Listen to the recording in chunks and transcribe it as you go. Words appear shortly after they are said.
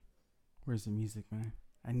Where's the music, man?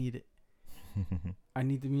 I need it. I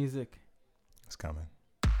need the music. It's coming.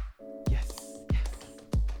 Yes. Yes.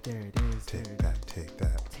 There it is. Take there that. Take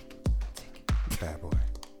that. Take it. Bad boy.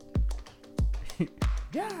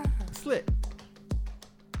 Yeah. Slit.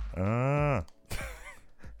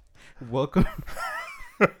 Welcome.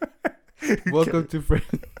 Welcome to Friends.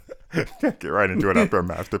 Get right into it after a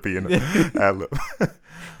Master P and ad-lib.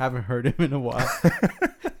 Haven't heard him in a while.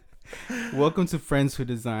 Welcome to Friends Who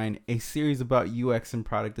Design, a series about UX and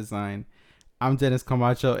product design. I'm Dennis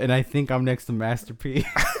Camacho, and I think I'm next to Master P.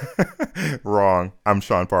 Wrong. I'm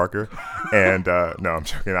Sean Parker. And no, I'm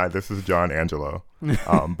joking. This is John Angelo.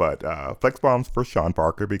 But Flex Bombs for Sean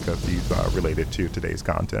Parker because he's related to today's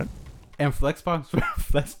content. And Flex Bombs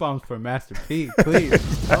for Master P,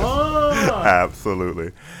 please. Oh!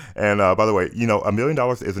 Absolutely. And by the way, $1 million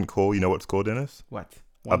isn't cool. You know what's cool, Dennis? What?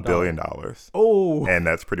 $1 billion. Oh. And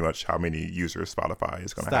that's pretty much how many users Spotify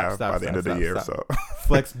is going to have by the end of the year. So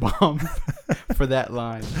Flex Bombs for that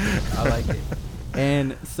line. I like it.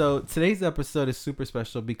 And so today's episode is super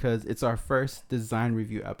special because it's our first design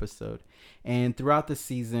review episode. And throughout the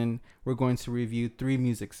season, we're going to review 3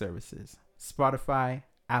 music services: Spotify,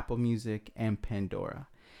 Apple Music, and Pandora.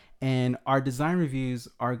 And our design reviews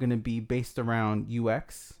are going to be based around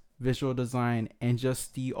UX, visual design, and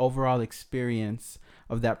just the overall experience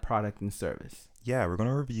of that product and service. Yeah, we're going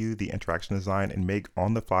to review the interaction design and make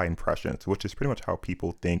on-the-fly impressions, which is pretty much how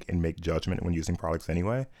people think and make judgment when using products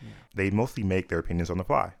anyway. Yeah. They mostly make their opinions on the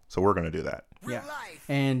fly, so we're going to do that. Yeah.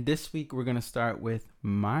 And this week, we're going to start with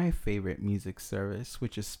my favorite music service,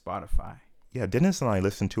 which is Spotify. Yeah, Dennis and I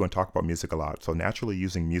listen to and talk about music a lot, so naturally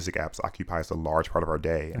using music apps occupies a large part of our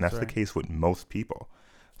day, and that's right. The case with most people.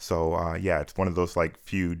 So, yeah, it's one of those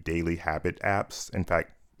few daily habit apps. In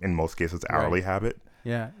fact, in most cases, hourly habit.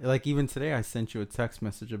 Yeah, like even today I sent you a text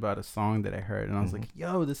message about a song that I heard and I was like,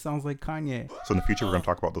 yo, this sounds like Kanye. So in the future, we're going to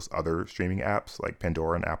talk about those other streaming apps like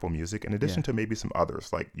Pandora and Apple Music, in addition to maybe some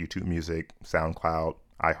others like YouTube Music, SoundCloud,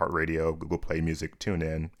 iHeartRadio, Google Play Music,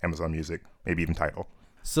 TuneIn, Amazon Music, maybe even Tidal.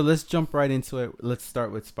 So let's jump right into it. Let's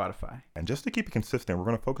start with Spotify. And just to keep it consistent, we're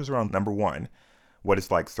going to focus around number 1, what it's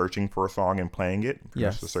like searching for a song and playing it.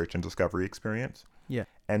 Yes. The search and discovery experience. Yeah.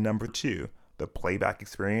 And number 2, the playback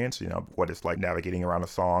experience, what it's like navigating around a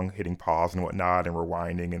song, hitting pause and whatnot, and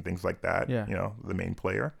rewinding and things like that. Yeah. The main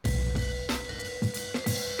player.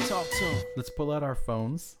 Talk to him. Let's pull out our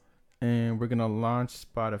phones and we're going to launch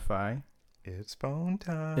Spotify. It's phone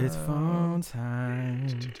time. It's phone time.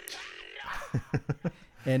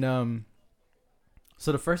 And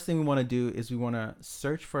so the first thing we want to do is we want to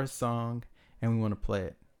search for a song and we want to play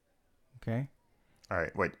it. Okay? All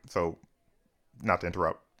right. Wait. So not to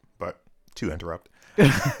interrupt, but to interrupt.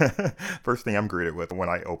 First thing I'm greeted with when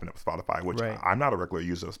I open up Spotify, which I'm not a regular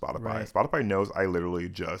user of Spotify. Right. Spotify knows I literally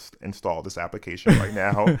just installed this application right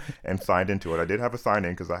now and signed into it. I did have a sign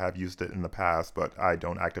in because I have used it in the past, but I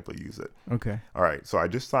don't actively use it. Okay. All right. So I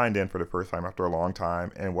just signed in for the first time after a long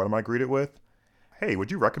time. And what am I greeted with? Hey,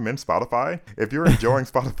 would you recommend Spotify? If you're enjoying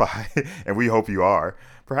Spotify, and we hope you are,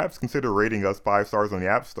 perhaps consider rating us 5 stars on the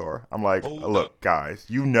App Store. I'm like, look, guys,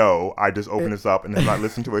 I just opened this up and have not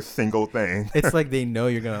listened to a single thing. It's like they know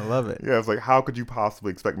you're going to love it. Yeah, it's like, how could you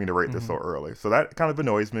possibly expect me to rate this so early? So that kind of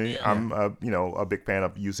annoys me. Yeah. I'm, a big fan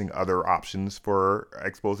of using other options for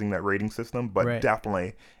exposing that rating system, but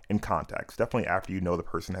definitely in context. Definitely after the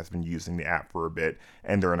person has been using the app for a bit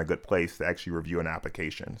and they're in a good place to actually review an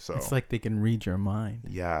application. So it's like they can read your mind.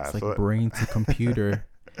 Yeah. It's like brain to computer.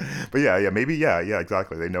 But maybe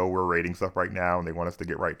exactly. They know we're rating stuff right now and they want us to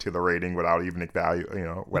get right to the rating without even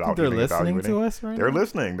without they're listening to us right now?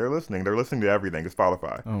 They're listening to everything. It's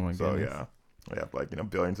Spotify. Oh my goodness. So we have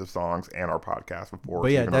billions of songs and our podcast before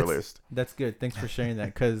it's even released. That's good. Thanks for sharing that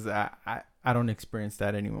because I don't experience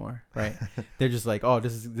that anymore, right? They're just like, oh,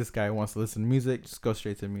 this guy wants to listen to music. Just go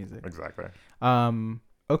straight to music. Exactly.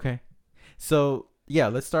 Okay. So,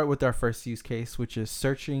 let's start with our first use case, which is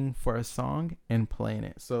searching for a song and playing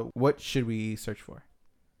it. So what should we search for?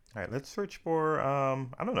 All right, let's search for, I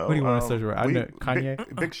don't know. What do you want to search for? I know,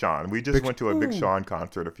 Kanye? Big Sean. We just went to a Big Sean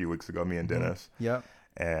concert a few weeks ago, me and Dennis. Yep.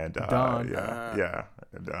 And Don.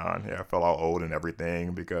 Don. I felt all old and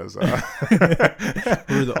everything because we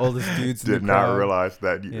were the oldest dudes. Did not realize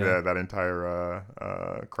that that entire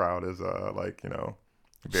crowd is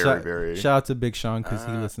very. Shout out to Big Sean because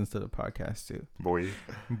he listens to the podcast too. Boy.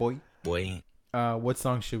 What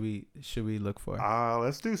song should we look for?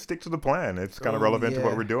 Let's do "Stick to the Plan." It's kind of relevant to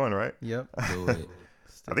what we're doing, right? Yep. Do it.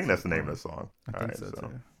 I think that's the name of the song. I think so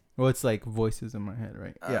too. Well, it's like voices in my head,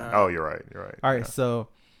 right? Yeah. Oh, you're right. All right, so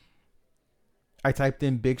I typed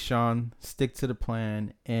in Big Sean, Stick to the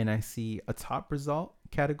Plan, and I see a top result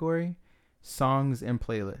category songs and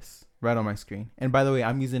playlists right on my screen. And by the way,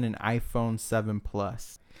 I'm using an iPhone 7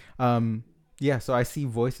 Plus. Yeah, so I see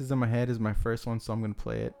Voices in My Head is my first one, so I'm going to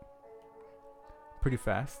play it pretty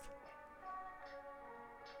fast.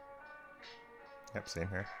 Yep, same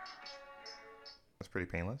here. That's pretty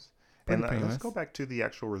painless. Pretty painless. Let's go back to the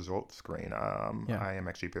actual results screen. Yeah. I am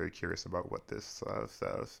actually very curious about what this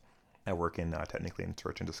says. I work in technically in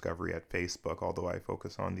search and discovery at Facebook, although I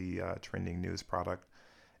focus on the trending news product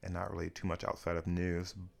and not really too much outside of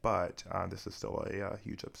news. But this is still a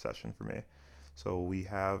huge obsession for me. So we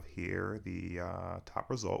have here the top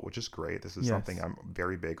result, which is great. This is something I'm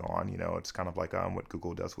very big on. You know, it's kind of like what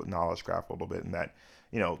Google does with Knowledge Graph a little bit, in that,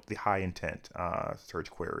 you know, the high intent search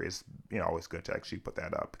query is, you know, always good to actually put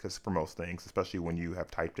that up, because for most things, especially when you have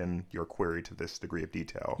typed in your query to this degree of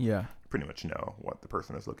detail, you pretty much know what the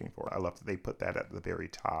person is looking for. I love that they put that at the very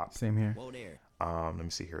top. Same here. Let me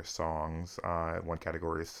see here. Songs. One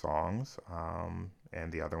category is songs. And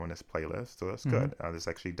the other one is playlist. So that's good. This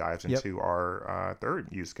actually dives into our third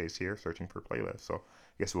use case here, searching for playlists. So I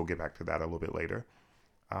guess we'll get back to that a little bit later.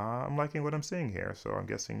 I'm liking what I'm seeing here. So I'm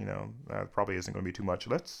guessing, you know, that probably isn't going to be too much.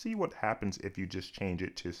 Let's see what happens if you just change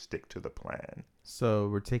it to stick to the plan. So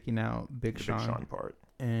we're taking out Big the Sean. Big Sean part.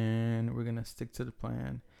 And we're going to stick to the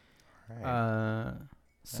plan. All right.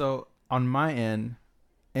 So on my end,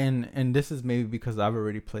 and this is maybe because I've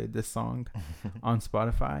already played this song on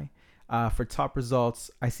Spotify. For top results,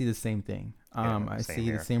 I see the same thing. I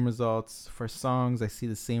see the same results. For songs, I see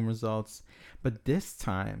the same results. But this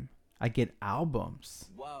time, I get albums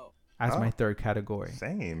as my third category.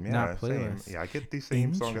 Same, yeah. Not playlists. Same. Yeah, I get the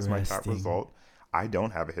same song as my top result. I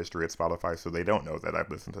don't have a history at Spotify, so they don't know that I've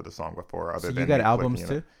listened to the song before. So you got albums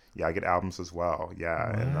too? Yeah, I get albums as well. Yeah,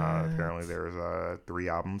 what? And apparently there's 3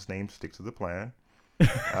 albums named Stick to the Plan.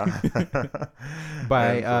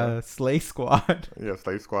 By Slay Squad. Yeah,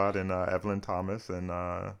 Slay Squad and Evelyn Thomas and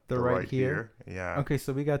The Right Here. Yeah. Okay,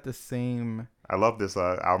 so we got the same. I love this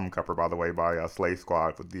album cover, by the way, by Slay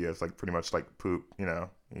Squad with the it's like pretty much like poop, you know,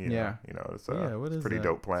 it's a pretty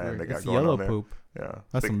dope plan they got it's going yellow on there. Poop. Yeah,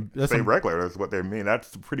 that's stay regular is what they mean.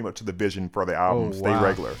 That's pretty much the vision for the album. Stay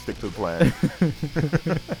regular, stick to the plan,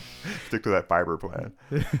 stick to that fiber plan.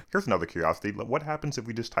 Here's another curiosity: what happens if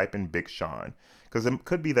we just type in Big Sean? Because it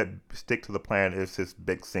could be that Stick to the Plan is his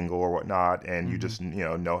big single or whatnot, and you just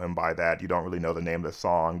know him by that. You don't really know the name of the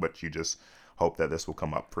song, but you just hope that this will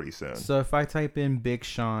come up pretty soon. So if I type in Big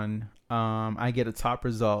Sean, I get a top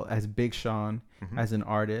result as Big Sean as an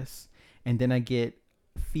artist, and then I get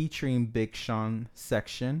featuring Big Sean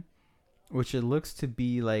section, which it looks to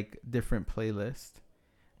be like different playlist.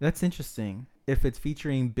 That's interesting. If it's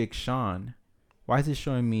featuring Big Sean, why is it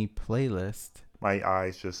showing me playlist? My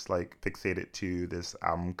eyes just like fixated to this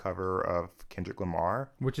album cover of Kendrick Lamar,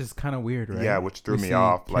 which is kind of weird, right? Yeah, which threw me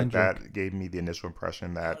off. Kendrick. Like that gave me the initial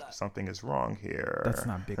impression that something is wrong here. That's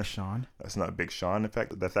not Big Sean. That's not Big Sean. In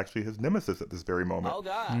fact, that's actually his nemesis at this very moment. Oh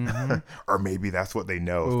God! Or maybe that's what they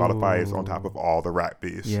know. Spotify is on top of all the rap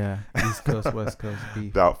beefs. Yeah, East Coast, West Coast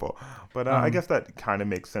beef. Doubtful, but I guess that kind of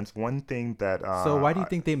makes sense. One thing that so why do you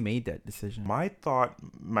think they made that decision? My thought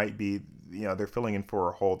might be, they're filling in for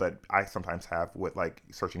a hole that I sometimes have with like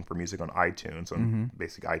searching for music on iTunes, on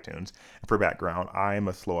basic iTunes. And for background, I'm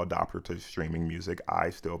a slow adopter to streaming music. I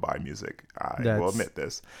still buy music. I will admit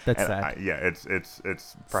this. That's sad.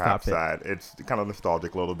 It's perhaps sad. It's kind of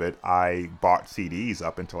nostalgic a little bit. I bought CDs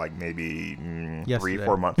up until like maybe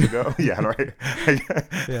 3-4 months ago. Yeah, right.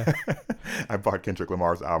 Yeah. I bought Kendrick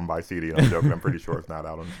Lamar's album by CD. I'm joking. I'm pretty sure it's not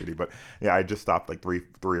out on CD, but yeah, I just stopped like three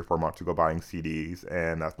or 4 months ago buying CDs,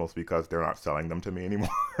 and that's mostly because they're not selling them to me anymore.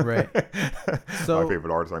 Right. So my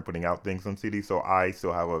favorite artists aren't putting out things on CD, so I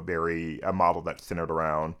still have a model that's centered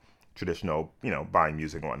around traditional, buying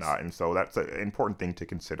music and whatnot. And so that's an important thing to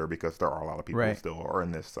consider, because there are a lot of people who still are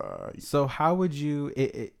in this. So how would you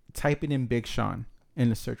type it in Big Sean in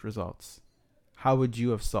the search results? How would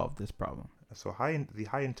you have solved this problem? So the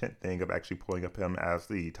high intent thing of actually pulling up him as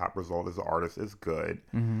the top result as an artist is good.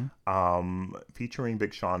 Featuring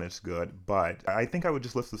Big Sean is good, but I think I would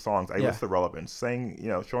just list the songs. I list the relevance, saying,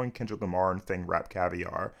 showing Kendrick Lamar and saying Rap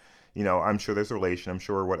Caviar. I'm sure there's a relation. I'm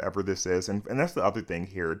sure whatever this is. And that's the other thing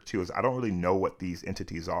here too, is I don't really know what these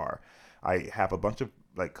entities are. I have a bunch of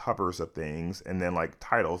like covers of things and then like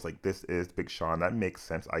titles like this is Big Sean. That makes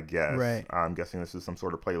sense, I guess. Right. I'm guessing this is some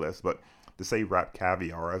sort of playlist, but to say Rap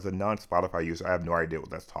Caviar, as a non-Spotify user, I have no idea what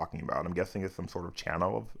that's talking about. I'm guessing it's some sort of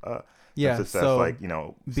channel of so like,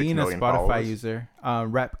 6 being a Spotify followers. user,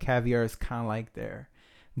 Rap Caviar is kind of like their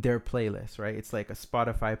their playlist, right? It's like a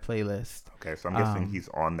Spotify playlist. Okay, so I'm guessing he's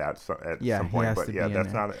on that at yeah, some point, he has but to yeah, be that's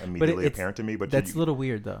in there. not immediately apparent to me. But that's a little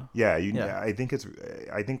weird, though. Yeah, I think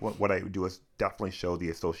what I would do is definitely show the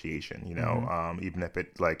association. Even if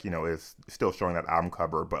it is still showing that album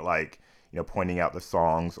cover, but like pointing out the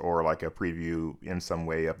songs or like a preview in some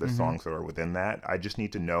way of the songs that are within that. I just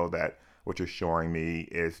need to know that what you're showing me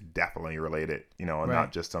is definitely related, and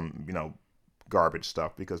not just some garbage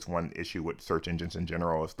stuff, because one issue with search engines in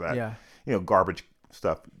general is that garbage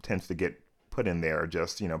stuff tends to get put in there.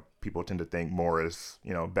 Just people tend to think more is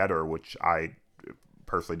better, which I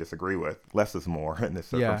personally disagree with. Less is more in this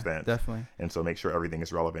circumstance. Yeah, definitely. And so make sure everything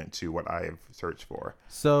is relevant to what I've searched for.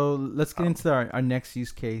 So let's get into our next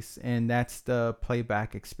use case, and that's the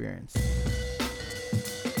playback experience.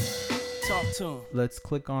 Talk to him. Let's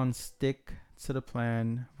click on stick to the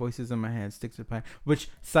plan. Voices in my head, stick to the plan. Which,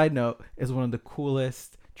 side note, is one of the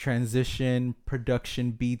coolest transition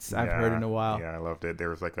production beats I've heard in a while. Yeah, I loved it. There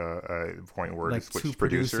was like a point where like it switched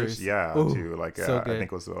producers. Yeah, ooh, to like so I think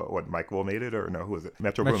it was what Mike Will made it, or no, who was it?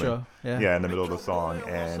 Metro Boomin. Yeah, in the middle of the song,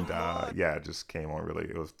 and it just came on really.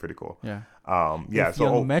 It was pretty cool. Yeah. If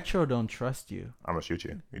so Metro don't trust you, I'm gonna shoot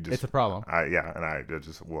you. It's a problem. And I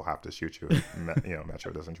just will have to shoot you.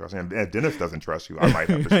 Metro doesn't trust you, and Dennis doesn't trust you. I might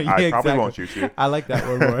have to. I probably won't shoot you. I like that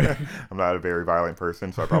one more. I'm not a very violent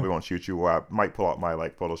person, so I probably won't shoot you. Or I might pull out my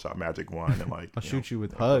like Photoshop Magic Wand and like I'll shoot you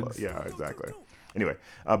with hugs. Yeah, exactly. Anyway,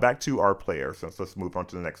 back to our player. So let's move on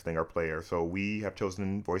to the next thing. Our player. So we have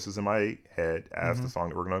chosen Voices in My Head as the song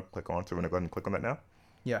that we're gonna click on. So we're gonna go ahead and click on that now.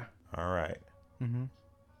 Yeah. All right.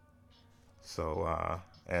 So,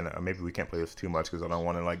 maybe we can't play this too much because I don't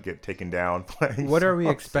want to like get taken down playing. What are we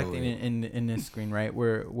expecting in this screen? Right,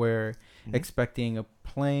 we're expecting a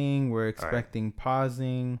playing. We're expecting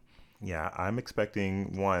pausing. Yeah, I'm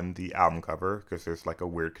expecting the album cover, because there's like a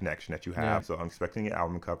weird connection that you have. Yeah. So I'm expecting the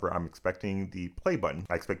album cover. I'm expecting the play button.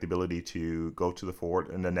 I expect the ability to go to the forward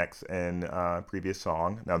in the next and previous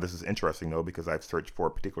song. Now this is interesting though, because I've searched for a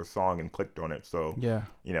particular song and clicked on it. So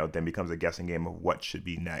then becomes a guessing game of what should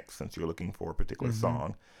be next, since you're looking for a particular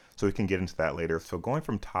song. So we can get into that later. So going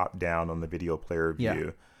from top down on the video player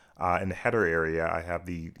view, in the header area, I have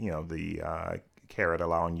the caret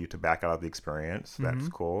allowing you to back out of the experience. That's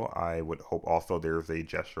cool. I would hope also there's a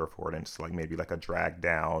gesture affordance, like maybe like a drag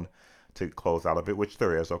down to close out of it, which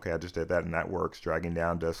there is. Okay, I just did that and that works. Dragging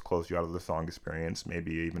down does close you out of the song experience.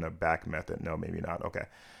 Maybe even a back method. No, maybe not. Okay.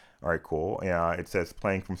 All right, cool. It says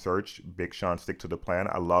playing from search. Big Sean, stick to the plan.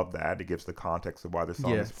 I love that. It gives the context of why the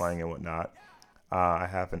song is playing and whatnot. I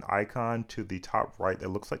have an icon to the top right that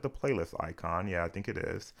looks like the playlist icon. Yeah, I think it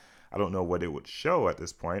is. I don't know what it would show at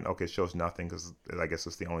this point. Okay, it shows nothing because I guess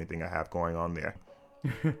it's the only thing I have going on there.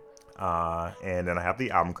 And then I have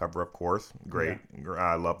the album cover, of course. Great. Yeah.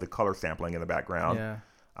 I love the color sampling in the background. Yeah.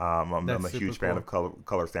 I'm a huge fan of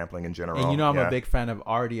color sampling in general. And I'm a big fan of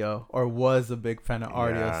Rdio, or was a big fan of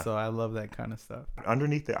Rdio, so I love that kind of stuff.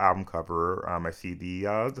 Underneath the album cover, I see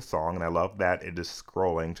the song, and I love that it is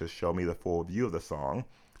scrolling to show me the full view of the song.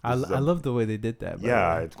 I love the way they did that.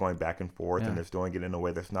 It's going back and forth, and it's doing it in a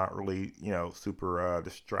way that's not really, super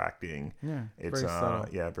distracting. Yeah, it's very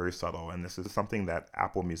subtle. Very subtle. And this is something that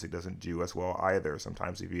Apple Music doesn't do as well either.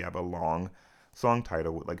 Sometimes if you have a long song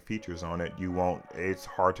title with like features on it, it's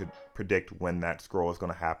hard to predict when that scroll is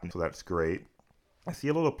going to happen. So that's great. I see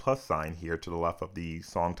a little plus sign here to the left of the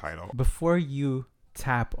song title. Before you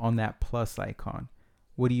tap on that plus icon,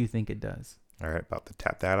 what do you think it does? All right, about to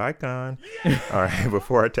tap that icon. All right,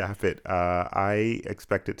 before I tap it, I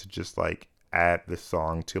expect it to just like add this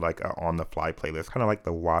song to like a on the fly playlist, kind of like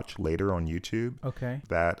the watch later on YouTube. Okay.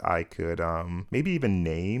 That I could maybe even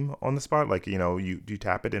name on the spot. Like, you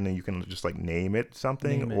tap it and then you can just like name it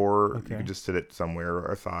something, or you can just sit it somewhere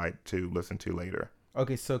aside to listen to later.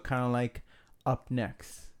 Okay, so kind of like up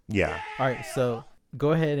next. Yeah. All right, so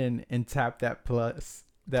go ahead and tap that plus.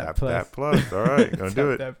 That plus. All right, gonna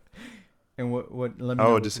do it. And what let me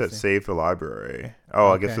know. It just said save to library.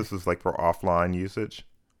 I guess this is like for offline usage.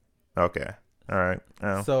 Okay. All right.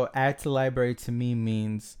 Oh. So add to library to me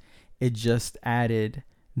means it just added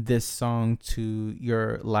this song to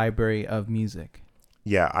your library of music.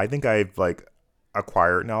 Yeah, I think I've like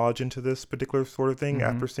acquired knowledge into this particular sort of thing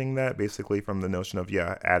after seeing that, basically from the notion of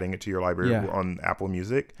adding it to your library on Apple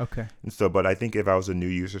Music. Okay. And so, but I think if I was a new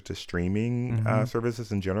user to streaming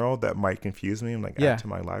services in general, that might confuse me. I'm like, add to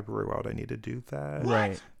my library. Why would I need to do that?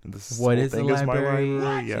 Right. This what is the library?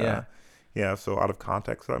 Yeah. Yeah, so out of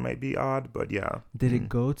context, that might be odd, but yeah. Did it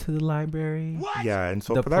go to the library? What? Yeah, and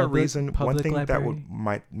so for that reason, one thing library? That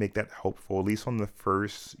might make that helpful, at least on the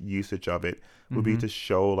first usage of it, would be to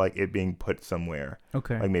show like it being put somewhere.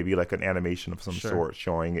 Okay. Like maybe like an animation of some sort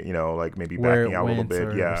showing it, like maybe backing out a little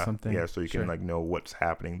bit. Yeah. Yeah, so you can like know what's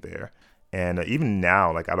happening there. And even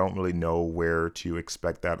now, like I don't really know where to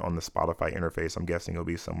expect that on the Spotify interface. I'm guessing it'll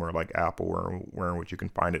be somewhere like Apple, where in which you can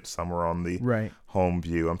find it somewhere on the home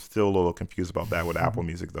view. I'm still a little confused about that with Apple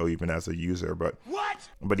Music though, even as a user. But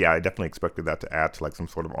yeah, I definitely expected that to add to like some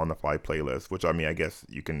sort of on-the-fly playlist. Which I mean, I guess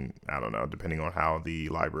you can, I don't know, depending on how the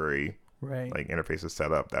library like interface is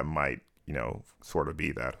set up, that might sort of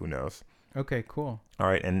be that. Who knows? Okay, cool. All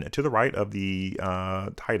right, and to the right of the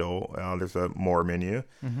title, there's a more menu.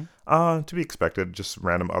 To be expected, just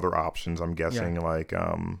random other options, I'm guessing, like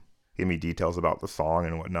give me details about the song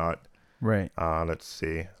and whatnot. Right. Let's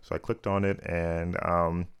see. So I clicked on it and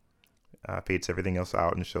fades everything else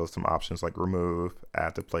out and shows some options like remove,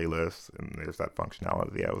 add to playlist, and there's that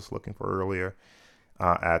functionality I was looking for earlier.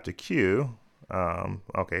 Add to queue.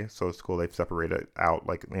 Okay, so it's cool. They've separated out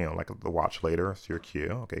like the watch later. So your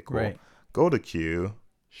queue. Okay, cool. Right. Go to queue,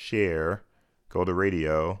 share, go to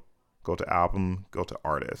radio, go to album, go to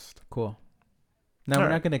artist. Cool. Now we're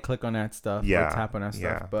not gonna click on that stuff. Yeah. Or tap on that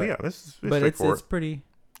stuff. But yeah, this is it's pretty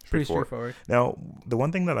straightforward. Now, the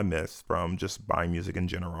one thing that I miss from just buying music in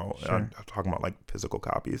general, I'm talking about like physical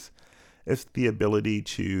copies, it's the ability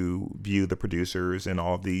to view the producers and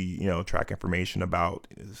all the track information about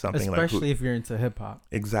something, especially if you're into hip hop.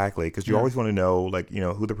 Exactly, because you always want to know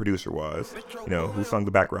who the producer was, who sung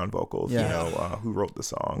the background vocals, who wrote the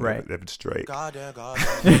song, right? If it's Drake. God.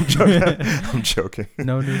 I'm joking.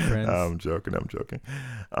 No new friends. I'm joking.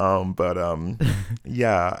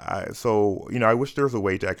 Yeah. So I wish there was a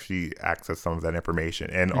way to actually access some of that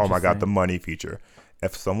information. And oh my God, the money feature.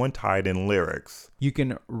 If someone tied in lyrics, you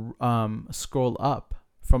can scroll up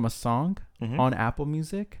from a song on Apple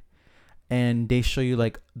Music, and they show you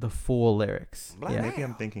like the full lyrics. Maybe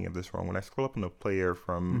I'm thinking of this wrong. When I scroll up in the player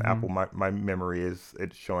from Apple, my memory is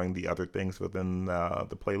it's showing the other things within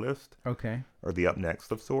the playlist. Okay. Or the up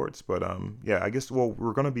next of sorts. But I guess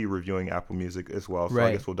we're going to be reviewing Apple Music as well, so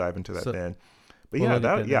I guess we'll dive into that then. But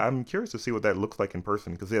I'm curious to see what that looks like in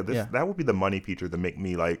person, because that would be the money feature to make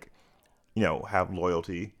me like have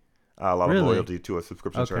loyalty, a lot of loyalty to a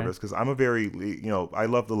subscription service, because I'm a very, I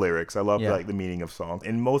love the lyrics. I love like the meaning of songs.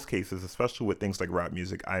 In most cases, especially with things like rap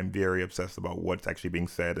music, I'm very obsessed about what's actually being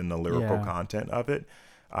said and the lyrical content of it,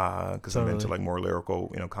 because I'm into like more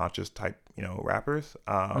lyrical, conscious type, rappers.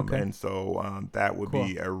 And so that would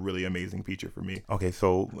be a really amazing feature for me. Okay,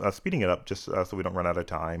 so speeding it up just so we don't run out of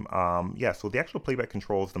time. So the actual playback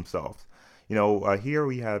controls themselves. Here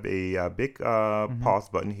we have a big pause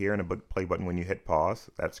button here and a big play button when you hit pause.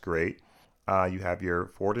 That's great. You have your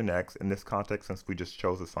forward and next. In this context, since we just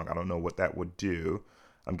chose a song, I don't know what that would do.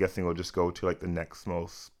 I'm guessing we'll just go to like the next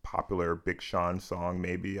most popular Big Sean song,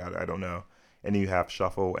 maybe. I don't know. And then you have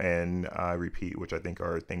shuffle and repeat, which I think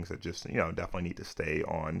are things that just, definitely need to stay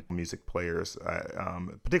on music players,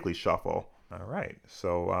 particularly shuffle. All right.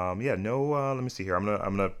 So, let me see here. I'm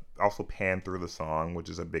gonna also pan through the song, which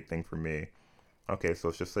is a big thing for me. Okay, so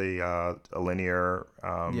it's just a linear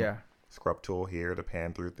scrub tool here to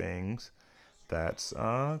pan through things. That's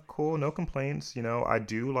cool. No complaints. I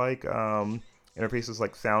do like interfaces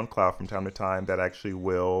like SoundCloud from time to time that actually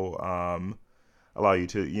will allow you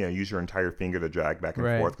to use your entire finger to drag back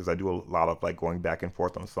and forth, because I do a lot of like going back and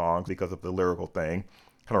forth on songs because of the lyrical thing.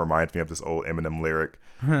 Kind of reminds me of this old Eminem lyric.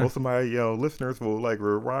 Most of my listeners will like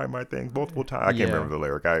rewind my things multiple times. I can't remember the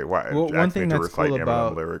lyric. One thing that's cool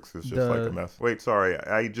about lyrics is just like a mess. Wait, sorry.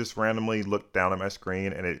 I just randomly looked down at my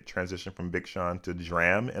screen and it transitioned from Big Sean to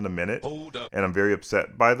Dram in a minute. Hold up. And I'm very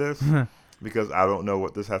upset by this because I don't know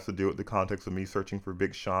what this has to do with the context of me searching for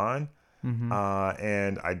Big Sean.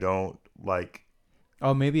 And I don't like.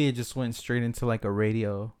 Oh, maybe it just went straight into like a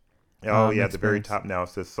radio. At the very top now it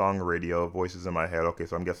says song radio, voices in my head. Okay,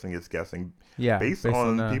 so I'm guessing it's based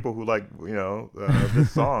on people who like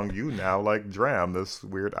this song. You now like Dram, this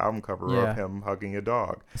weird album cover of him hugging a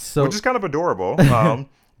dog, which is kind of adorable.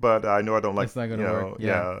 But I know I don't like. It's not gonna work.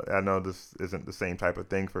 I know this isn't the same type of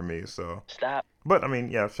thing for me. So stop. But I mean,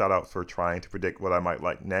 shout out for trying to predict what I might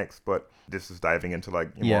like next. But this is diving into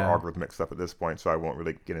like more algorithmic stuff at this point, so I won't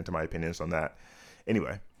really get into my opinions on that.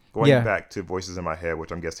 Anyway. Going back to voices in my head,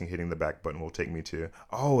 which I'm guessing hitting the back button will take me to.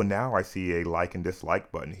 Oh, now I see a like and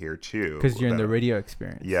dislike button here too. Because you're in the radio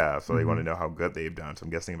experience. Yeah, so they want to know how good they've done. So I'm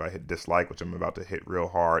guessing if I hit dislike, which I'm about to hit real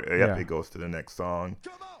hard, it goes to the next song.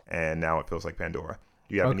 And now it feels like Pandora.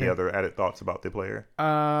 Do you have any other added thoughts about the player?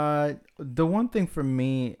 The one thing for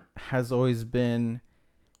me has always been,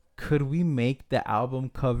 could we make the album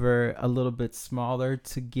cover a little bit smaller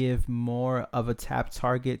to give more of a tap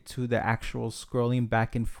target to the actual scrolling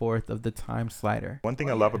back and forth of the time slider? One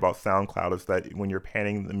thing I love about SoundCloud is that when you're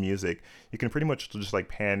panning the music, you can pretty much just like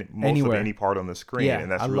pan most of any part on the screen,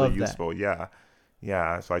 and that's really useful.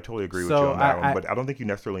 Yeah, so I totally agree with you on that one. But I don't think you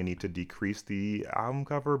necessarily need to decrease the album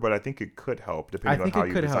cover, but I think it could help depending on how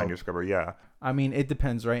you design your cover. Yeah. I mean, it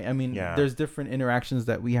depends, right? I mean, there's different interactions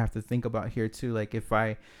that we have to think about here too. Like if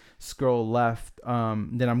I scroll left,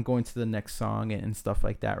 then I'm going to the next song and stuff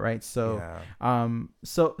like that, right? So,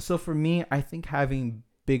 so for me, I think having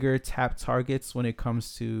bigger tap targets when it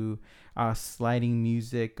comes to sliding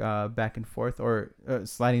music back and forth, or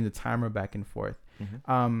sliding the timer back and forth.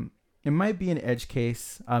 It might be an edge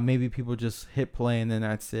case. Maybe people just hit play and then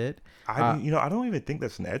that's it. I don't even think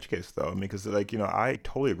that's an edge case though, because I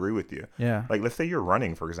totally agree with you. Yeah. Like let's say you're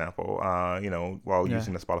running, for example, while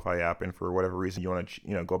using the Spotify app, and for whatever reason you want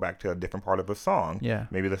to, go back to a different part of a song. Yeah.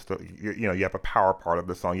 Maybe you have a power part of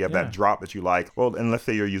the song. You have that drop that you like. Well, and let's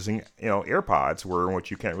say you're using, AirPods, in which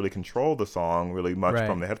you can't really control the song really much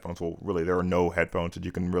from the headphones. Well, really there are no headphones that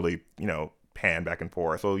you can really, pan back and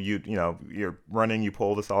forth. So you're running, you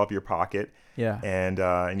pull this out of your pocket,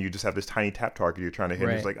 and you just have this tiny tap target you're trying to hit.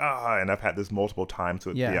 And it's like and I've had this multiple times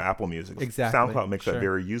with the Apple Music. Exactly. SoundCloud makes that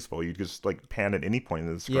very useful. You just like pan at any point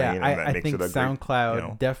in the screen. Yeah, and I think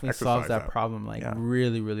SoundCloud definitely solves that problem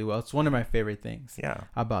really, really well. It's one of my favorite things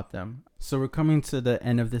about them. So we're coming to the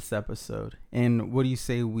end of this episode, and what do you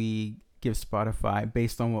say we give Spotify,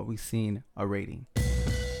 based on what we've seen, a rating?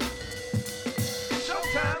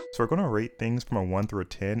 So we're going to rate things from a 1 through a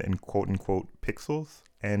 10 in quote unquote pixels.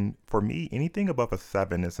 And for me, anything above a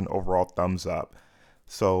 7 is an overall thumbs up.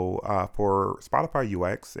 So for Spotify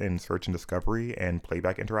UX and search and discovery and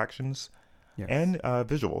playback interactions and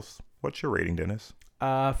visuals, what's your rating, Dennis?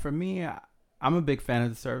 For me, I'm a big fan of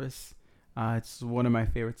the service. It's one of my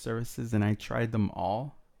favorite services, and I tried them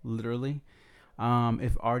all, literally.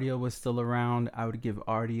 If Rdio was still around, I would give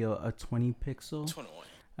Rdio a 20 pixel. 21.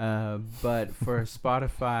 But for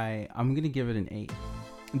Spotify, I'm going to give it an 8.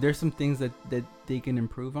 There's some things that they can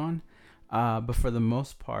improve on. But for the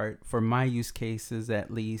most part, for my use cases at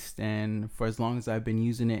least, and for as long as I've been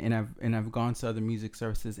using it, and I've gone to other music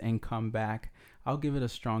services and come back, I'll give it a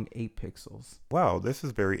strong 8 pixels. Wow, this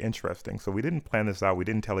is very interesting. So we didn't plan this out. We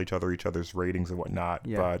didn't tell each other's ratings and whatnot.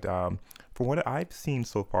 Yeah. But from what I've seen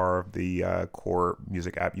so far of the core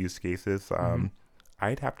music app use cases,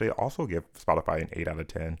 I'd have to also give Spotify an 8 out of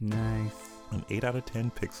 10. Nice. An 8 out of 10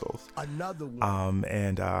 pixels. Another one.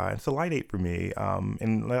 And it's a light 8 for me.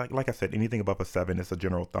 And like I said, anything above a 7 is a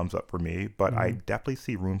general thumbs up for me. But I definitely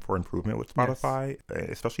see room for improvement with Spotify,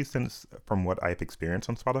 especially since from what I've experienced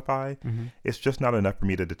on Spotify, it's just not enough for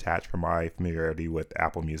me to detach from my familiarity with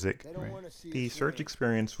Apple Music. The search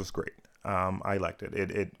experience was great. I liked it.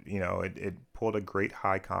 It pulled a great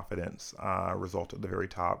high confidence result at the very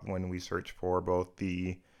top when we searched for both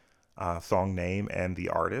the song name and the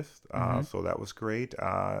artist. So that was great.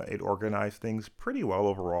 It organized things pretty well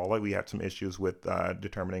overall. Like we had some issues with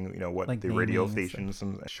determining, what like the radio stations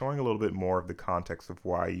and showing a little bit more of the context of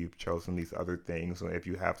why you've chosen these other things. If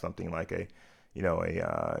you have something like a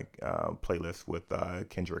playlist with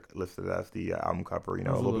Kendrick listed as the album cover,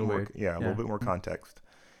 a little bit more, a little bit more context.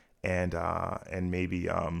 And maybe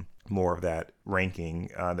more of that ranking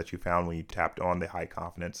that you found when you tapped on the high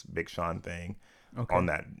confidence Big Sean thing on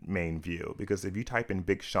that main view. Because if you type in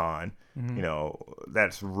Big Sean,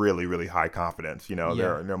 that's really, really high confidence.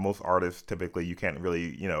 There are most artists, typically you can't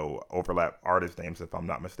really, overlap artist names if I'm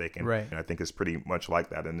not mistaken. Right. And I think it's pretty much like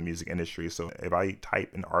that in the music industry. So if I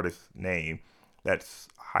type an artist name, that's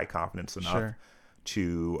high confidence enough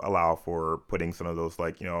to allow for putting some of those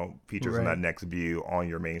features in that next view on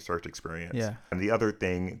your main search experience. Yeah. And the other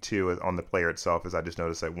thing too is on the player itself is I just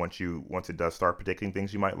noticed that once it does start predicting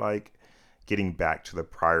things you might like, getting back to the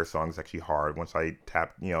prior song is actually hard. Once I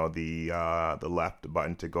tap the left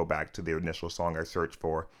button to go back to the initial song I searched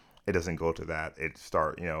for, it doesn't go to that.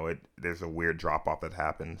 There's a weird drop off that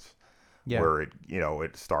happens. Yeah. Where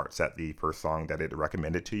it starts at the first song that it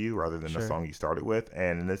recommended to you rather than the song you started with.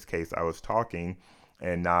 And in this case, I was talking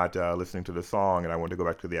and not listening to the song, and I wanted to go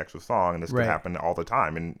back to the actual song. And this could happen all the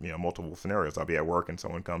time in multiple scenarios. I'll be at work and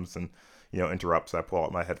someone comes and interrupts. I pull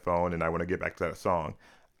out my headphone and I want to get back to that song.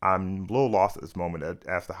 I'm a little lost at this moment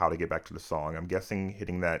as to how to get back to the song. I'm guessing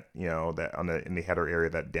hitting that that in the header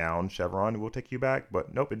area, that down chevron will take you back,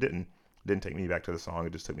 but nope, it didn't. It didn't take me back to the song.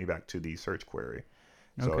 It just took me back to the search query.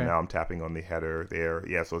 So now I'm tapping on the header there.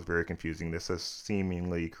 Yeah, so it's very confusing. This has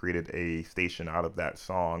seemingly created a station out of that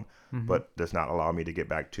song, but does not allow me to get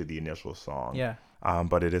back to the initial song. Yeah.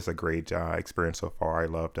 But it is a great experience so far. I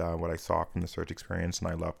loved what I saw from the search experience, and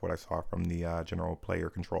I loved what I saw from the general player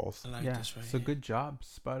controls. I like this right here. Good job,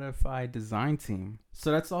 Spotify design team.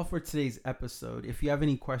 So that's all for today's episode. If you have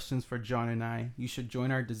any questions for John and I, you should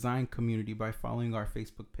join our design community by following our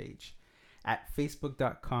Facebook page at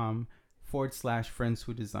facebook.com/Friends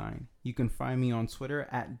Who Design. You can find me on Twitter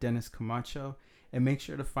at Dennis Camacho, and make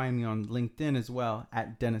sure to find me on LinkedIn as well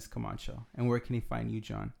at Dennis Camacho. And where can he find you,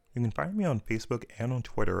 John? You can find me on Facebook and on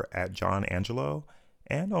Twitter at John Angelo,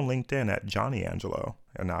 and on LinkedIn at Johnny Angelo,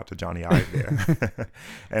 and not to Johnny Ive there.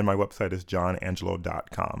 And my website is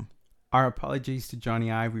johnangelo.com. Our apologies to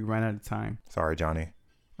Johnny Ive. We ran out of time. Sorry, Johnny.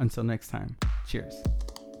 Until next time. Cheers.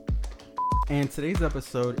 And today's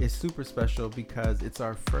episode is super special because it's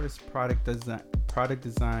our first product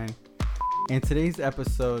design. And today's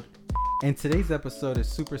episode is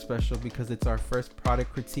super special because it's our first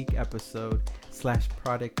product critique episode /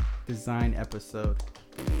 product design episode.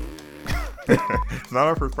 It's not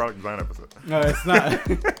our first product design episode. No, it's not.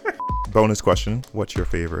 Bonus question: what's your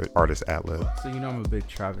favorite artist ad-lib? So you know I'm a big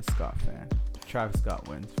Travis Scott fan. Travis Scott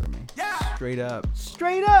wins for me. Yeah. Straight up.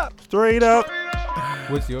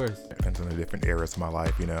 What's yours? Depends on the different eras of my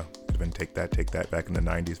life, you know. Been take that back in the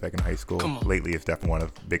 90s, back in high school. Lately, it's definitely one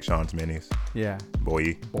of Big Sean's minis. Yeah.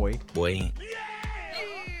 Boy. Yeah.